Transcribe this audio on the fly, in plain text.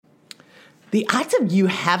the odds of you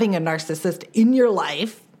having a narcissist in your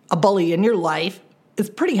life, a bully in your life, is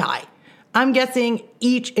pretty high. I'm guessing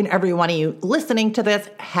each and every one of you listening to this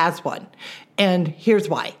has one. And here's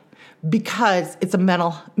why. Because it's a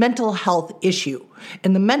mental health issue.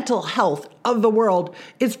 And the mental health of the world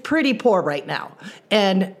is pretty poor right now.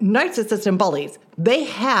 And narcissists and bullies, they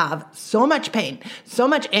have so much pain, so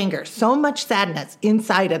much anger, so much sadness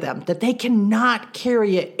inside of them that they cannot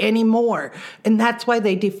carry it anymore. And that's why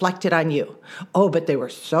they deflect it on you. Oh, but they were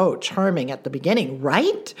so charming at the beginning,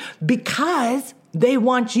 right? Because they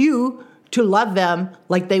want you to love them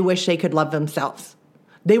like they wish they could love themselves.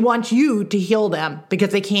 They want you to heal them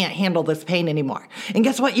because they can't handle this pain anymore. And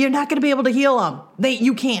guess what? You're not going to be able to heal them.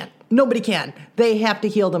 You can't. Nobody can. They have to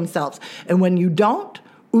heal themselves. And when you don't,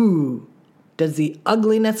 does the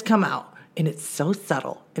ugliness come out. And it's so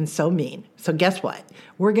subtle and so mean. So guess what?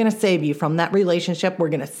 We're going to save you from that relationship. We're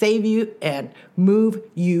going to save you and move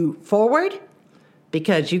you forward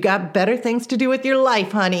because you got better things to do with your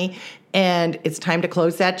life, honey. And it's time to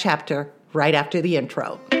close that chapter right after the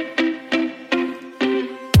intro.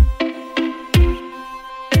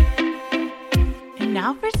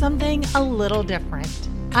 Now for something a little different.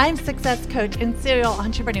 I'm success coach and serial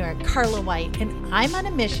entrepreneur Carla White, and I'm on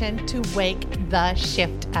a mission to wake the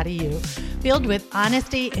shift out of you. Filled with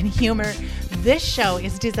honesty and humor, this show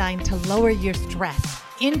is designed to lower your stress,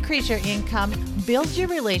 increase your income, build your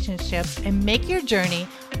relationships, and make your journey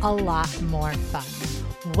a lot more fun.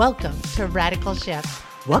 Welcome to Radical Shift.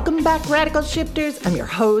 Welcome back, Radical Shifters. I'm your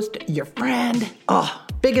host, your friend.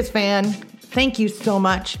 Biggest fan. Thank you so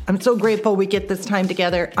much. I'm so grateful we get this time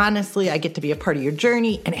together. Honestly, I get to be a part of your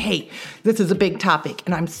journey. And hey, this is a big topic.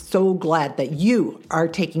 And I'm so glad that you are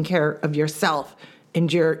taking care of yourself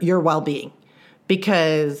and your well-being.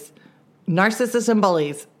 Because narcissists and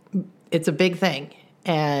bullies, it's a big thing.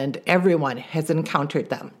 And everyone has encountered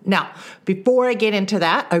them. Now, before I get into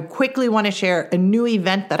that, I quickly want to share a new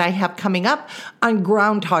event that I have coming up on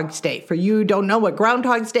Groundhog's Day. For you who don't know what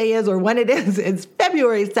Groundhog's Day is or when it is, it's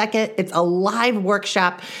February 2nd. It's a live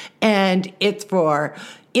workshop, and it's for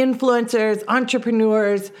influencers,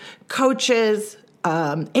 entrepreneurs, coaches,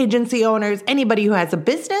 agency owners, anybody who has a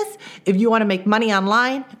business. If you want to make money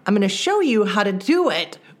online, I'm going to show you how to do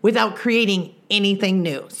it without creating anything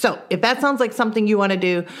new. So if that sounds like something you want to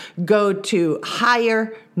do, go to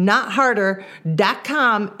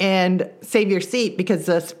higher.harder.com and save your seat because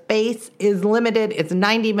the space is limited. It's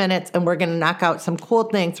 90 minutes and we're going to knock out some cool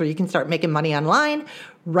things where you can start making money online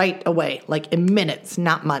right away, like in minutes,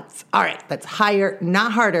 not months. All right, that's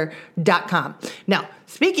higher.harder.com. Now,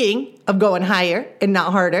 speaking of going higher and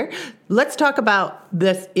not harder, let's talk about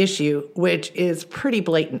this issue, which is pretty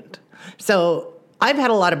blatant. So I've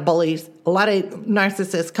had a lot of bullies, a lot of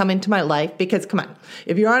narcissists come into my life because, come on,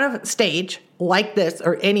 if you're on a stage like this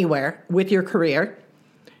or anywhere with your career,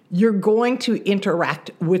 you're going to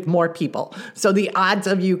interact with more people. So the odds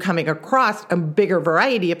of you coming across a bigger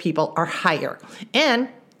variety of people are higher. And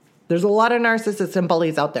there's a lot of narcissists and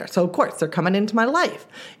bullies out there. So, of course, they're coming into my life.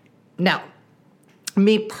 Now,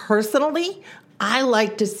 me personally, I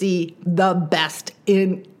like to see the best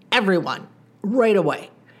in everyone right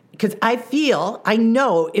away. Because I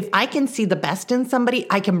know if I can see the best in somebody,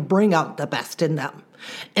 I can bring out the best in them.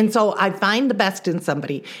 And so I find the best in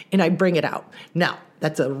somebody and I bring it out. Now,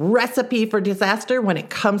 that's a recipe for disaster when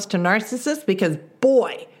it comes to narcissists because,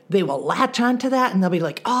 boy, they will latch onto that and they'll be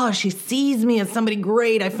like, oh, she sees me as somebody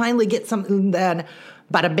great. I finally get something. Then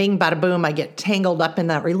bada bing, bada boom, I get tangled up in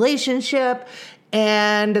that relationship.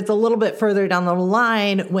 And it's a little bit further down the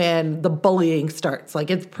line when the bullying starts.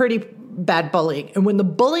 Like it's pretty bad bullying. And when the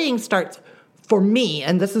bullying starts for me,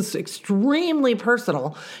 and this is extremely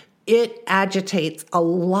personal, it agitates a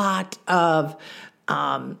lot of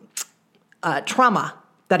trauma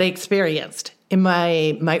that I experienced in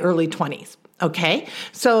my early 20s. Okay?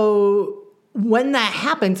 So when that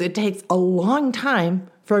happens, it takes a long time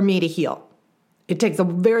for me to heal. It takes a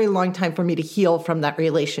very long time for me to heal from that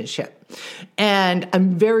relationship. And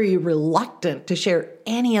I'm very reluctant to share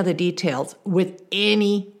any of the details with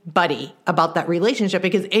anybody about that relationship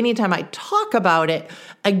because anytime I talk about it,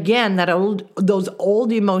 again, those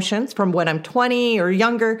old emotions from when I'm 20 or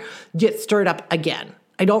younger get stirred up again.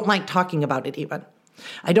 I don't like talking about it even.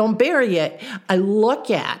 I don't bury it. I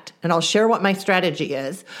look at, and I'll share what my strategy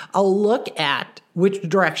is. I'll look at which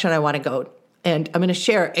direction I want to go. And I'm going to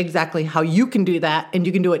share exactly how you can do that, and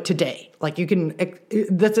you can do it today.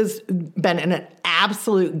 This has been an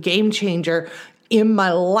absolute game changer in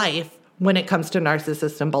my life when it comes to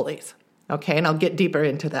narcissists and bullies. Okay, and I'll get deeper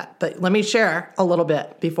into that. But let me share a little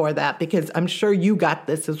bit before that, because I'm sure you got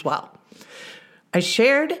this as well. I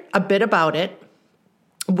shared a bit about it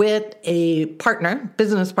with a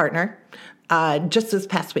business partner, just this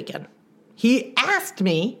past weekend. He asked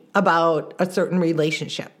me about a certain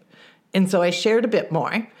relationship. And so I shared a bit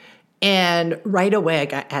more. And right away I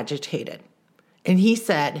got agitated. And he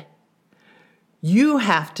said, you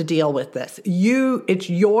have to deal with this.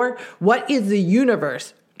 What is the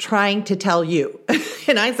universe trying to tell you?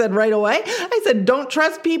 And I said right away, don't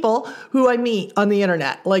trust people who I meet on the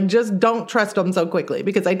internet. Like, just don't trust them so quickly,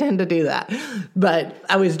 because I tend to do that. But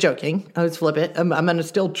I was joking. I was flippant. I'm going to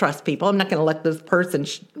still trust people. I'm not going to let this person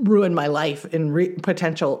ruin my life in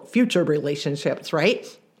potential future relationships, right?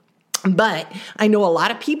 But I know a lot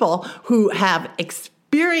of people who have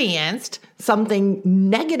experienced something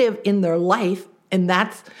negative in their life, and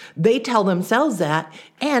they tell themselves that,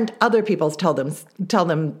 and other people tell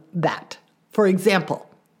them that. For example,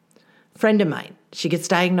 a friend of mine, she gets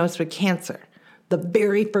diagnosed with cancer. The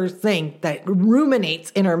very first thing that ruminates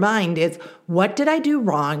in her mind is, what did I do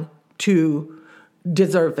wrong to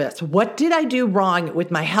deserve this? What did I do wrong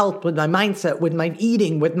with my health, with my mindset, with my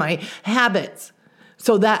eating, with my habits,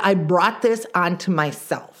 so that I brought this onto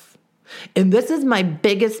myself? And this is my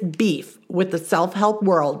biggest beef with the self-help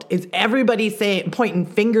world, is everybody pointing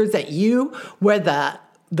fingers at you, where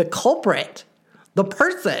the culprit, the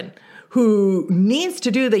person who needs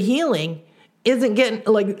to do the healing, isn't getting,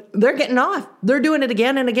 they're getting off. They're doing it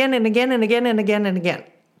again and again and again and again and again and again,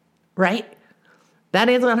 right? That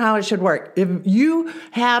isn't how it should work. If you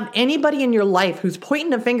have anybody in your life who's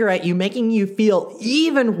pointing a finger at you, making you feel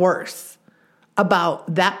even worse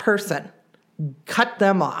about that person, cut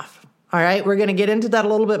them off. All right. We're going to get into that a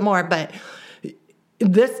little bit more, but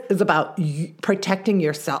this is about protecting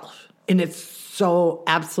yourself. And it's so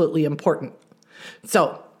absolutely important.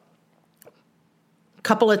 So, a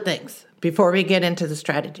couple of things before we get into the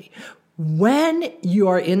strategy. When you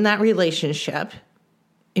are in that relationship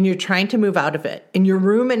and you're trying to move out of it and you're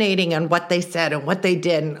ruminating on what they said and what they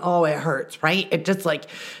did, and it hurts, right? It just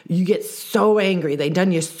you get so angry. They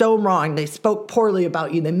done you so wrong. They spoke poorly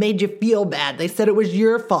about you. They made you feel bad. They said it was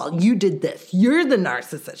your fault. You did this. You're the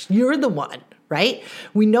narcissist. You're the one, right?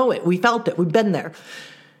 We know it. We felt it. We've been there.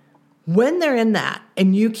 When they're in that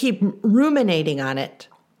and you keep ruminating on it,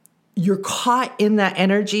 you're caught in that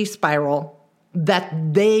energy spiral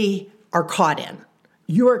that they are caught in.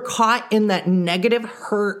 You are caught in that negative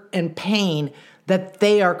hurt and pain that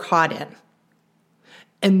they are caught in.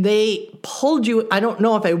 And they pulled you. I don't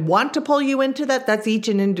know if I want to pull you into that. That's each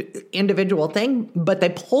an individual thing. But they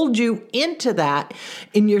pulled you into that,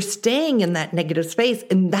 and you're staying in that negative space.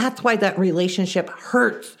 And that's why that relationship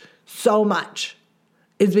hurts so much,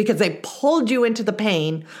 is because they pulled you into the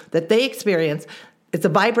pain that they experience. It's a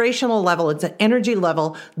vibrational level. It's an energy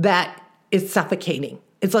level that is suffocating.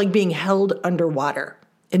 It's like being held underwater.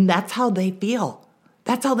 And that's how they feel.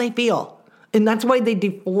 That's how they feel. And that's why they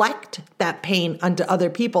deflect that pain onto other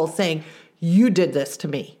people, saying, you did this to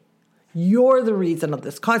me. You're the reason of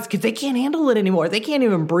this cause, because they can't handle it anymore. They can't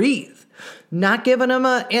even breathe. Not giving them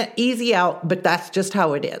an easy out, but that's just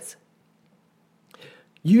how it is.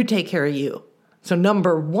 You take care of you. So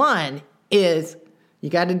number one is you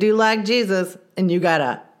got to do like Jesus, and you got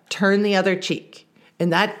to turn the other cheek.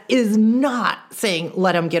 And that is not saying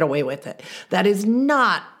let them get away with it. That is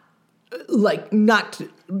not not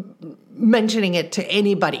mentioning it to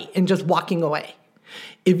anybody and just walking away.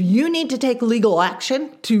 If you need to take legal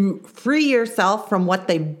action to free yourself from what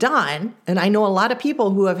they've done, and I know a lot of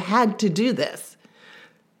people who have had to do this,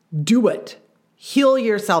 do it. Heal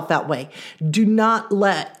yourself that way. Do not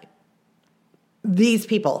let these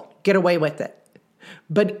people get away with it.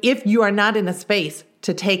 But if you are not in a space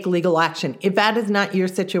to take legal action, if that is not your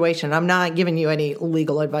situation, I'm not giving you any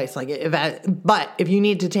legal advice but if you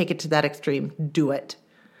need to take it to that extreme, do it.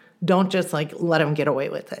 Don't just let them get away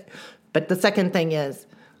with it. But the second thing is,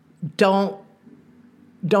 don't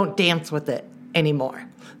dance with it anymore.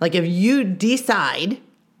 Like, if you decide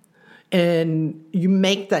and you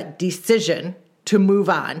make that decision to move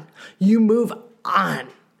on, you move on,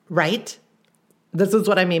 right? This is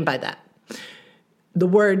what I mean by that. The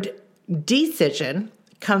word decision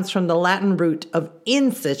comes from the Latin root of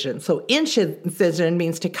incision. So incision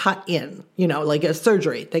means to cut in, like a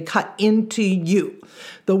surgery. They cut into you.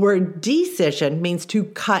 The word decision means to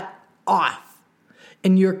cut off.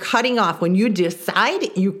 And you're cutting off. When you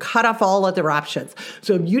decide, you cut off all other options.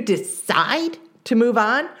 So if you decide to move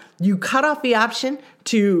on, you cut off the option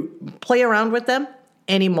to play around with them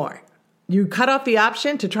anymore. You cut off the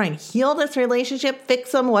option to try and heal this relationship,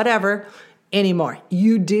 fix them, whatever, anymore.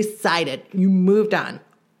 You decided. You moved on.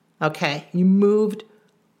 Okay? You moved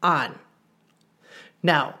on.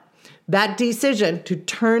 Now, that decision to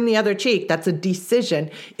turn the other cheek, that's a decision,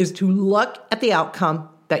 is to look at the outcome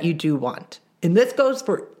that you do want. And this goes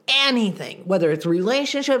for anything, whether it's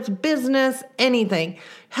relationships, business, anything,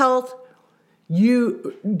 health.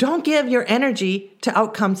 You don't give your energy to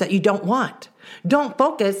outcomes that you don't want. Don't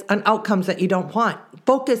focus on outcomes that you don't want.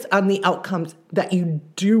 Focus on the outcomes that you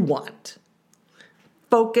do want.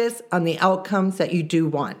 Focus on the outcomes that you do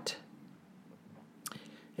want.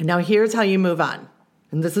 And now here's how you move on.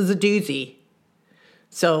 And this is a doozy.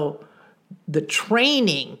 So the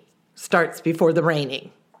training starts before the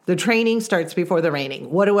raining. The training starts before the raining.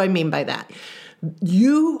 What do I mean by that?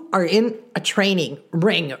 You are in a training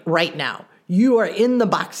ring right now. You are in the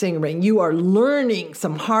boxing ring. You are learning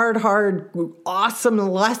some hard, awesome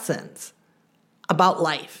lessons about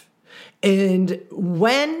life. And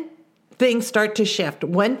when things start to shift,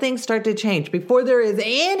 when things start to change, before there is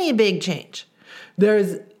any big change,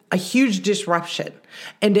 there's a huge disruption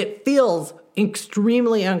and it feels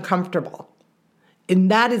extremely uncomfortable.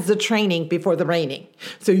 And that is the training before the raining.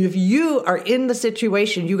 So if you are in the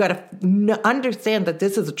situation, you got to understand that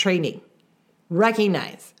this is a training.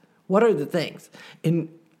 Recognize what are the things. And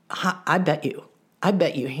I bet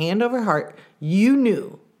you, hand over heart, you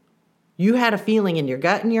knew, you had a feeling in your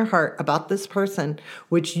gut and your heart about this person,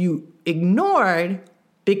 which you ignored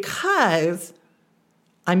because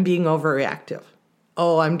I'm being overreactive.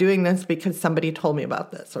 Oh, I'm doing this because somebody told me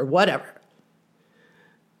about this or whatever.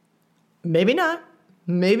 Maybe not.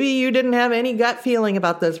 Maybe you didn't have any gut feeling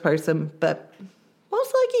about this person, but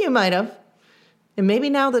most likely you might have. And maybe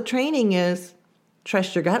now the training is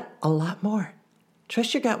trust your gut a lot more.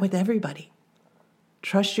 Trust your gut with everybody.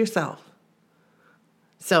 Trust yourself.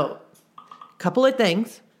 So, a couple of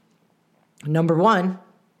things. Number one,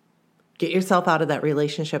 get yourself out of that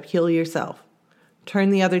relationship. Heal yourself. Turn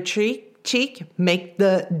the other cheek. Make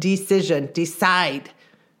the decision. Decide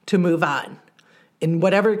to move on. In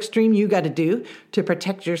whatever extreme you got to do to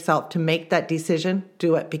protect yourself, to make that decision,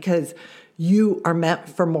 do it because you are meant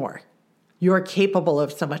for more. You are capable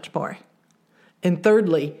of so much more. And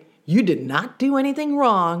thirdly, you did not do anything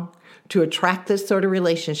wrong to attract this sort of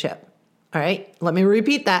relationship. All right, let me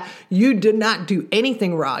repeat that. You did not do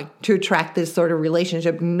anything wrong to attract this sort of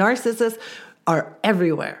relationship. Narcissists are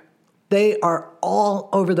everywhere. They are all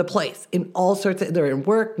over the place in all sorts of, they're in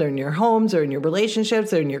work, they're in your homes, they're in your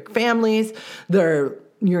relationships, they're in your families, they're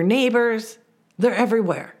your neighbors, they're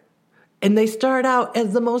everywhere. And they start out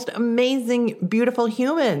as the most amazing, beautiful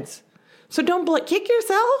humans. So don't kick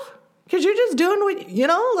yourself because you're just doing what,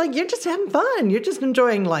 you're just having fun. You're just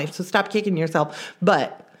enjoying life. So stop kicking yourself.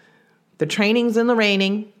 But the training's in the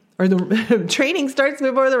raining, or the training starts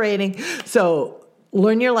before the raining. So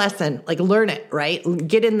learn your lesson, learn it, right?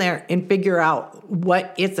 Get in there and figure out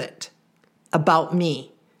what is it about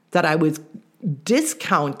me that I was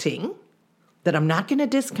discounting that I'm not going to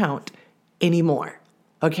discount anymore.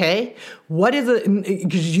 Okay? What is it?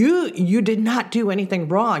 Because you did not do anything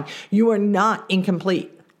wrong. You are not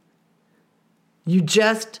incomplete. You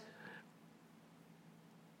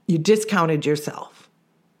discounted yourself.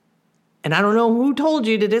 And I don't know who told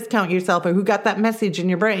you to discount yourself or who got that message in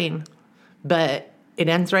your brain, but it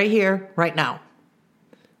ends right here, right now.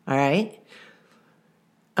 All right?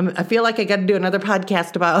 I feel like I got to do another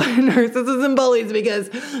podcast about narcissists and bullies because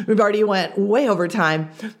we've already went way over time.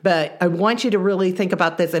 But I want you to really think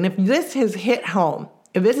about this. And if this has hit home,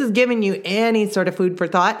 if this has given you any sort of food for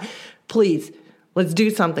thought, please, let's do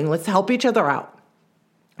something. Let's help each other out.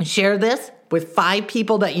 Share this with 5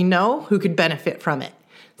 people that you know who could benefit from it.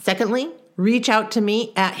 Secondly, reach out to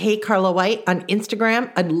me at Hey Carla White on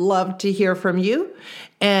Instagram. I'd love to hear from you.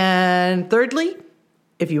 And thirdly,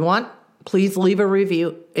 if you want, please leave a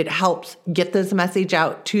review. It helps get this message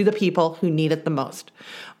out to the people who need it the most.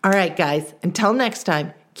 All right, guys, until next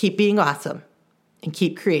time, keep being awesome and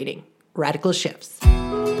keep creating radical shifts.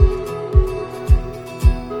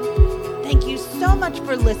 Thank you so much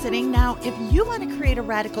for listening. Now, if you want to create a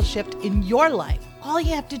radical shift in your life, all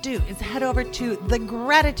you have to do is head over to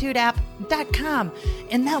thegratitudeapp.com,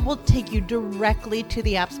 and that will take you directly to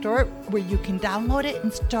the App Store where you can download it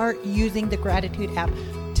and start using the Gratitude app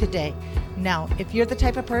today. Now, if you're the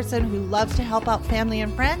type of person who loves to help out family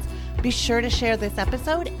and friends, be sure to share this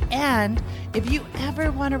episode. And if you ever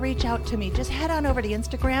want to reach out to me, just head on over to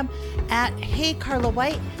Instagram at Hey Carla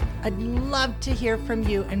White. I'd love to hear from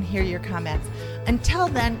you and hear your comments. Until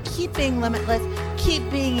then, keep being limitless, keep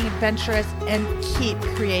being adventurous, and keep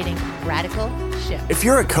creating radical shifts. If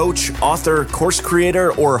you're a coach, author, course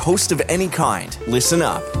creator, or host of any kind, listen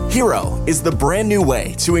up. Hero is the brand new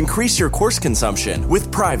way to increase your course consumption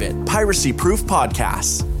with private, piracy-proof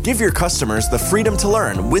podcasts. Give your customers the freedom to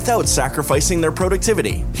learn without sacrificing their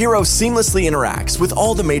productivity. Hero seamlessly interacts with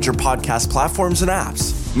all the major podcast platforms and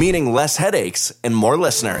apps. meaning less headaches and more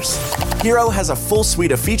listeners. Hero has a full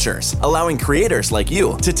suite of features, allowing creators like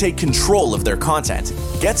you to take control of their content.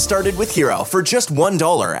 Get started with Hero for just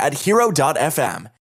 $1 at Hero.fm.